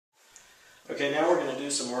Okay, now we're going to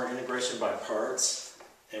do some more integration by parts,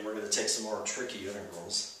 and we're going to take some more tricky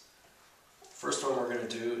integrals. First one we're going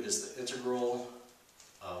to do is the integral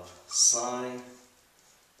of sine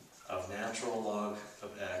of natural log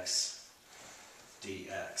of x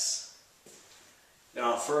dx.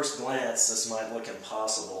 Now at first glance this might look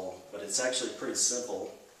impossible, but it's actually pretty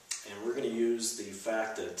simple, and we're going to use the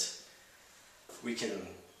fact that we can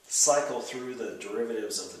cycle through the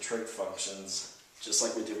derivatives of the trig functions just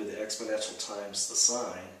like we did with the exponential times the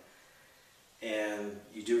sine, and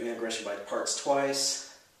you do integration by parts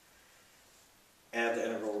twice, add the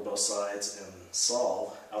integral to both sides, and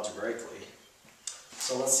solve algebraically.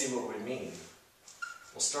 So let's see what we mean.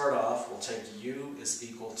 We'll start off, we'll take u is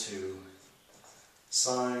equal to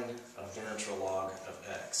sine of natural log of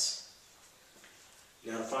x.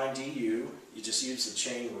 Now to find du, you just use the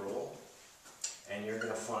chain rule, and you're going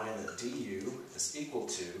to find that du is equal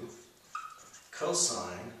to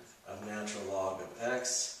cosine of natural log of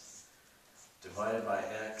x divided by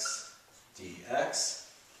x dx.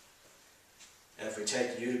 And if we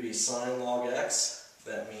take u to be sine log x,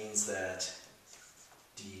 that means that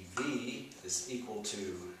dv is equal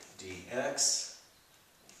to dx.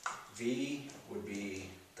 V would be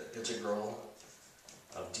the integral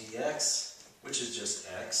of dx, which is just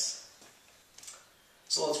x.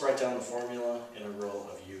 So let's write down the formula. Integral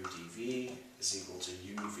of u dv is equal to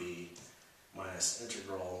uv minus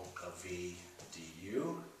integral of v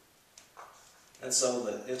du. And so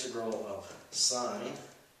the integral of sine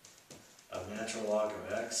of natural log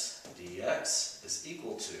of x dx is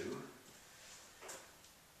equal to,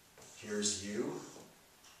 here's u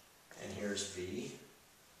and here's v,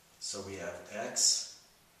 so we have x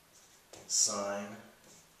sine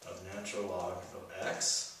of natural log of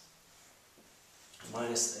x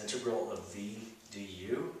minus the integral of v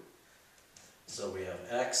du, so we have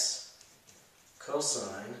x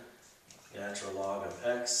cosine natural log of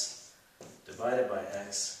x divided by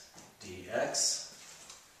x dx,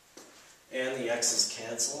 and the x's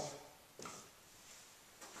cancel,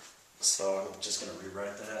 so I'm just going to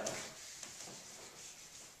rewrite that.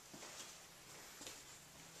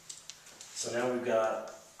 So now we've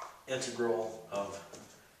got integral of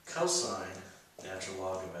cosine natural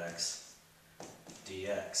log of x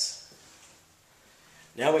dx.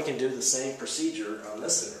 Now we can do the same procedure on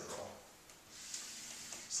this integral.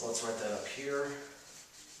 So let's write that up here.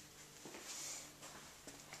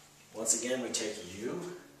 Once again, we take u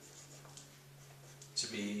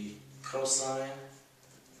to be cosine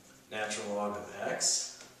natural log of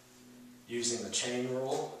x. Using the chain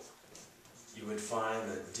rule, you would find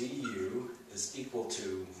that du is equal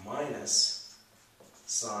to minus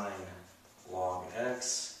sine log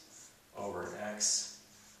x over x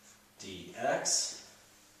dx.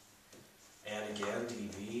 And again,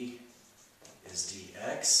 dv is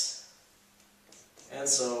dx. And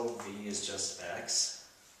so v is just x.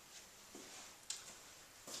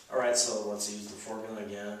 Alright, so let's use the formula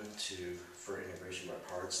again for integration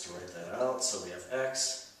by parts to write that out. So we have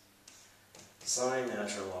x sine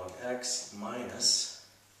natural log x minus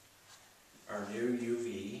our new uv.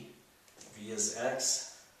 V is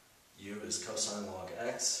x, u is cosine log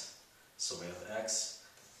x, so we have x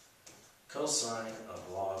cosine of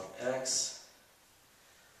log x.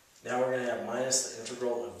 Now we're going to have minus the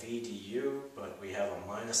integral of v du, but we have a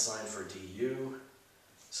minus sign for du,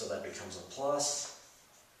 so that becomes a plus.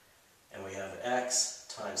 And we have x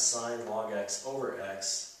times sine log x over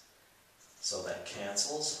x, so that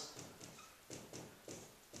cancels.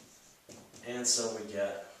 And so we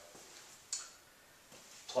get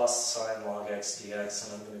plus sine log x dx,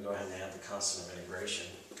 and I'm going to go ahead and add the constant of integration.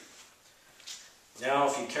 Now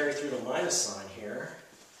if you carry through the minus sign here,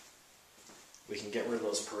 we can get rid of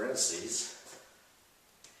those parentheses.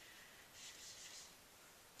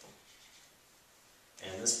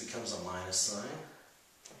 And this becomes a minus sign.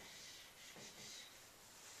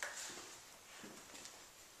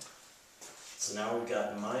 So now we've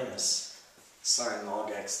got minus sine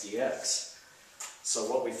log x dx. So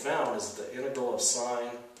what we found is the integral of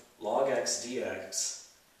sine log x dx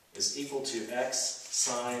is equal to x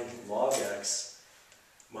sine log x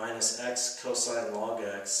minus x cosine log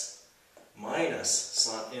x minus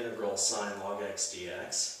integral sine log x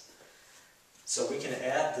dx. So we can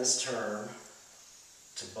add this term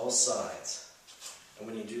to both sides. And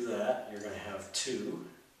when you do that, you're going to have 2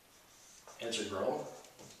 integral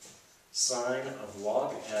sine of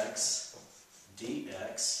log x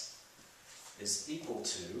dx is equal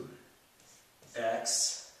to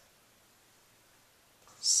x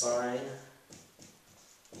sine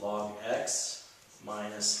log x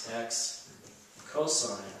minus x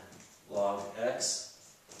cosine log x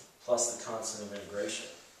plus the constant of integration.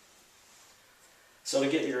 So to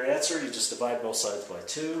get your answer, you just divide both sides by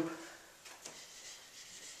 2.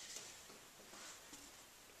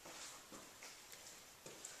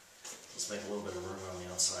 Let's make a little bit of room on the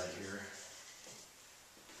outside here.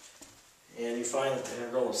 And you find that the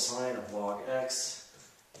integral of sine of log x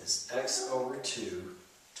is x over 2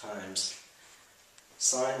 times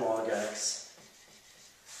sine log x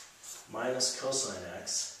minus cosine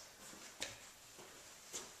x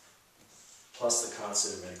plus the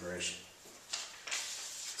constant of integration.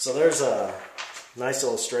 So there's a nice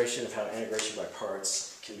illustration of how integration by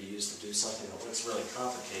parts can be used to do something that looks really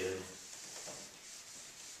complicated,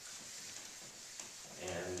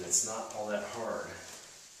 and it's not all that hard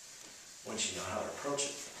once you know how to approach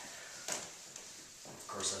it. Of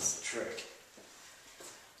course, that's the trick.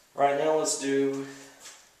 Alright, now let's do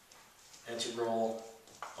integral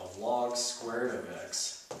of log squared of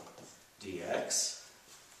x dx.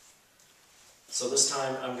 So this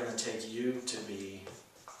time I'm going to take u to be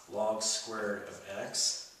log squared of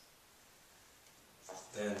x.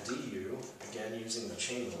 Then du, again using the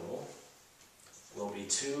chain rule, will be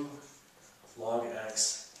 2 log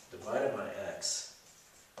x divided by x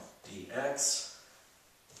dx.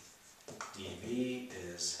 dv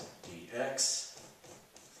is dx.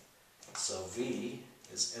 So v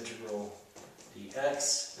is integral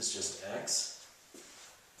dx is just x.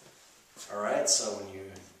 Alright, so when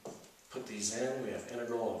you put these in, we have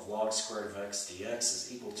integral of log squared of x dx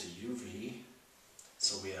is equal to uv.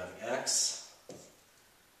 So we have x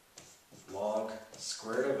log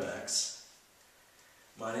squared of x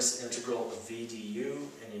minus the integral of v du,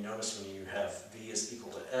 and you notice when you have v is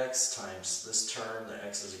equal to x times this term, the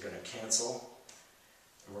x's are going to cancel.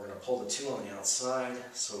 And we're going to pull the 2 on the outside,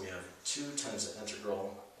 so we have 2 times the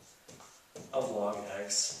integral of log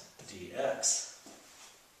x dx.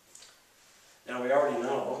 Now we already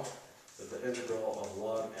know that the integral of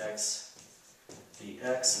log x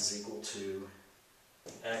dx is equal to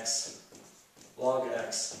x log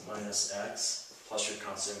x minus x plus your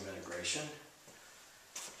constant of integration.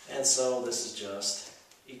 And so this is just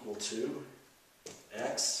equal to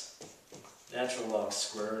x natural log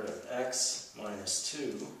squared of x minus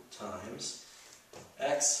 2 times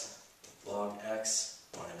x log x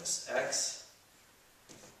minus x,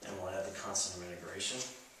 and we'll add the constant of integration.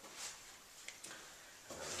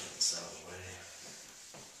 I'm going to get this out of the way.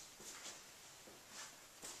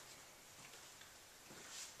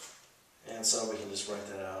 And so we can just write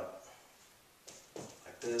that out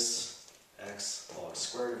like this: x log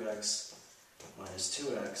squared of x minus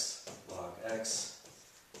 2x log x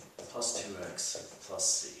plus 2x plus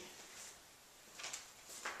c.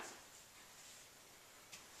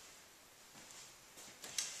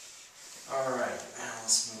 Alright, now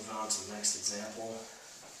let's move on to the next example.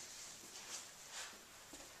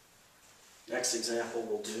 Next example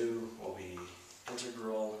will be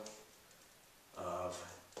integral of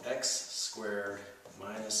x squared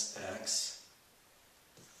minus x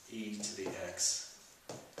e to the x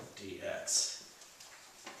dx.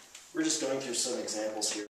 We're just going through some examples here.